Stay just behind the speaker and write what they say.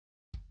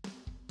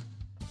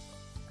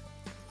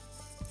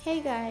Hey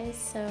guys,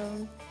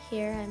 so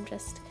here I'm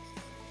just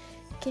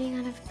getting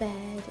out of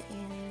bed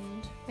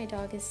and my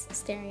dog is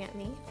staring at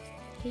me.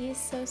 He's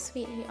so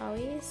sweet, he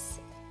always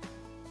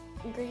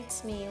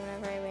greets me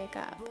whenever I wake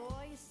up.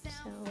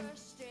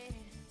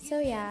 So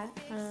yeah,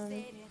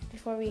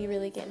 before we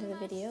really get into the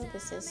video,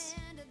 this is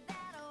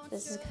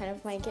kind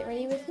of my get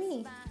ready with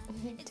me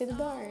to the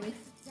barn.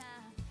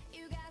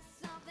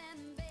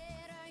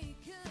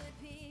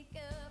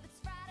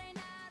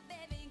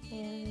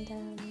 And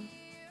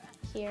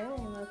here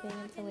I'm opening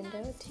up the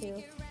window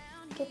to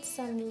get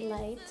some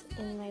light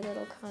in my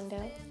little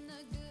condo.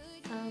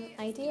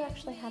 I do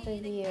actually have a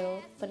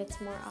view, but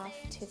it's more off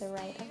to the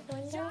right of the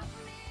window.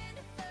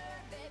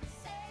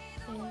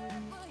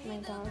 And my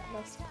dog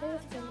loves to play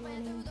with me in the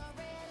morning.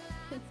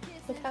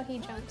 Look how he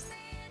jumps.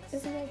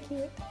 Isn't that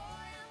cute?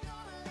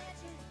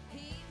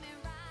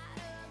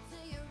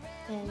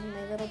 And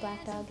my little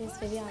black dog is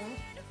Viviana.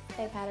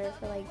 I've had her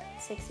for like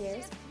 6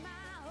 years.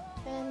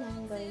 And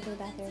I'm going to the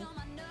bathroom.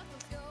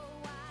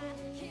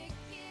 And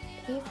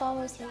he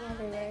follows me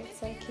everywhere.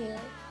 It's so cute.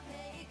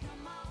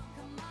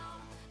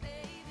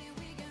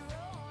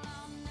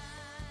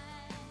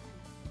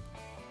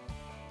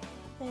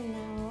 And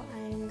now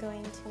I'm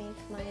going to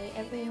make my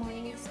every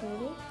morning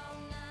smoothie.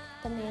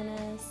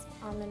 Bananas,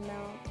 almond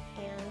milk,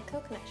 and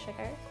coconut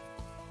sugar.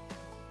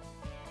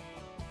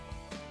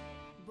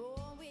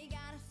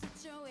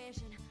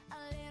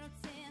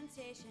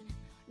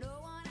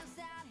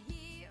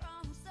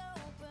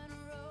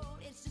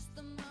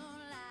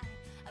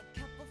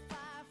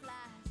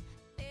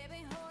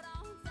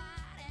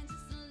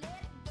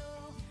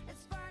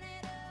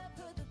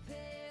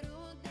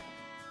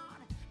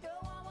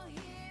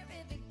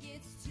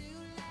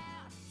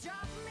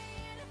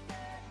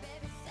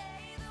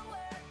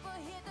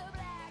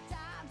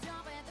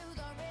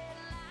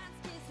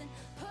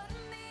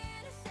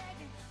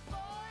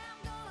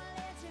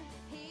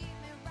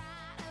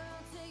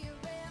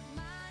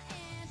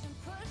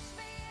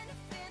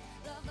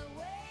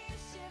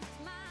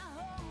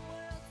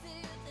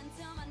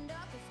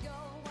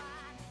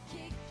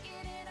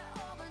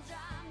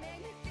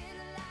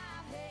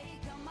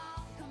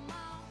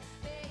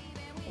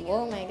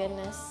 Whoa, my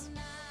goodness.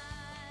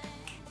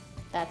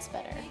 That's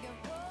better.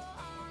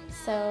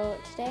 So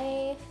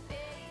today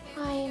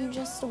I am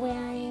just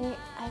wearing,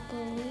 I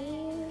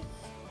believe,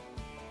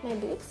 my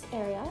boots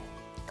area,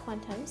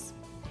 Quantums.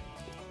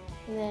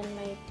 And then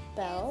my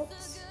belt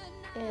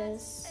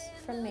is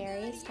from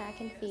Mary, Stack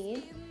and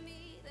Feed.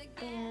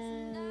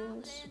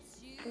 And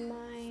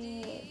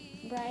my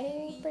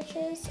riding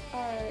breeches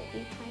are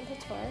Equine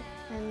Couture.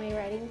 And my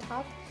riding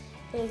top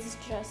is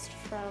just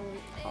from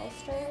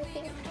Hollister, I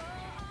think.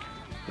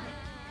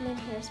 And then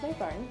here's my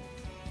barn,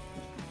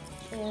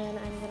 and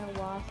I'm gonna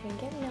walk and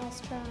get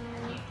Maelstrom.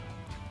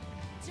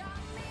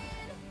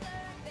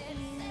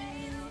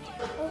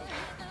 Oh,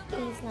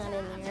 he's not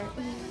in there.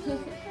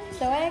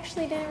 So I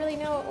actually didn't really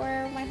know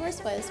where my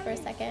horse was for a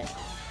second.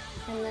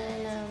 And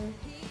then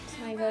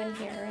so I go in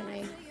here and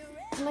I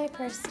put my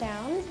purse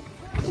down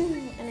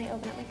and I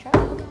open up my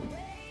truck.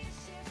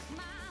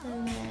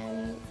 And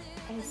then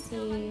I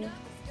see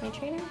my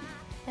trainer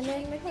and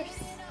then my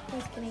horse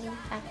is getting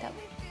packed up.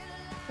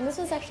 And this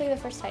was actually the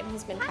first time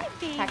he's been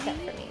packed up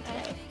for me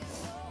today.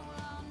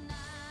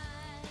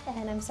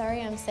 And I'm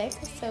sorry I'm sick,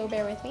 so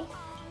bear with me.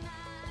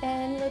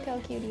 And look how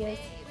cute he is.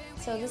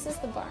 So this is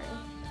the barn.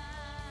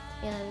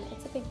 And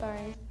it's a big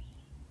barn.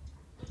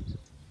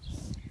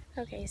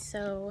 Okay,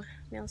 so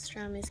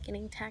Maelstrom is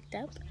getting tacked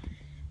up.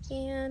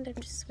 And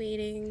I'm just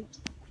waiting.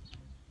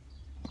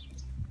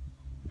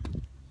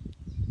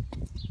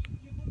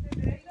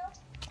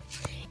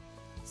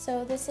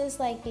 So this is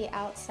like the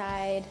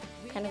outside,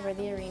 kind of where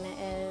the arena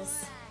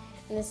is.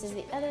 And this is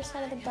the other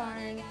side of the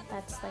barn.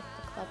 That's like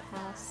the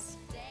clubhouse.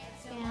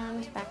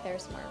 And back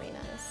there's more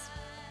arenas.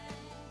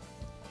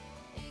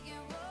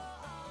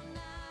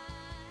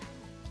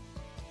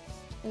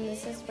 And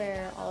this is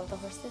where all of the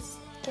horses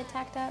get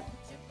tacked up.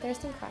 There's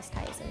some cross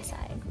ties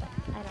inside, but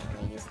I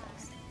don't really use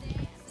those.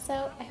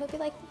 So I hope you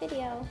liked the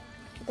video.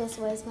 This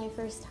was my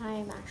first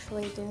time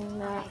actually doing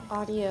the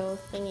audio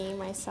thingy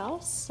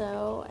myself,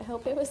 so I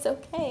hope it was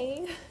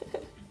okay.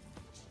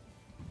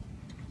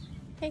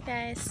 Hey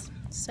guys,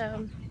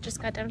 so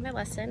just got done with my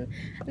lesson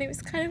and it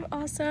was kind of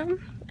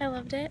awesome. I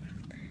loved it.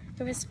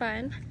 It was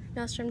fun.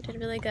 Maelstrom did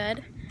really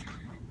good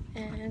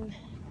and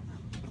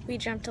we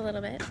jumped a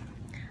little bit.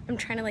 I'm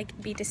trying to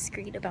like be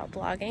discreet about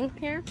vlogging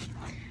here,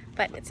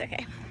 but it's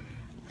okay.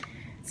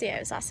 So yeah,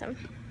 it was awesome.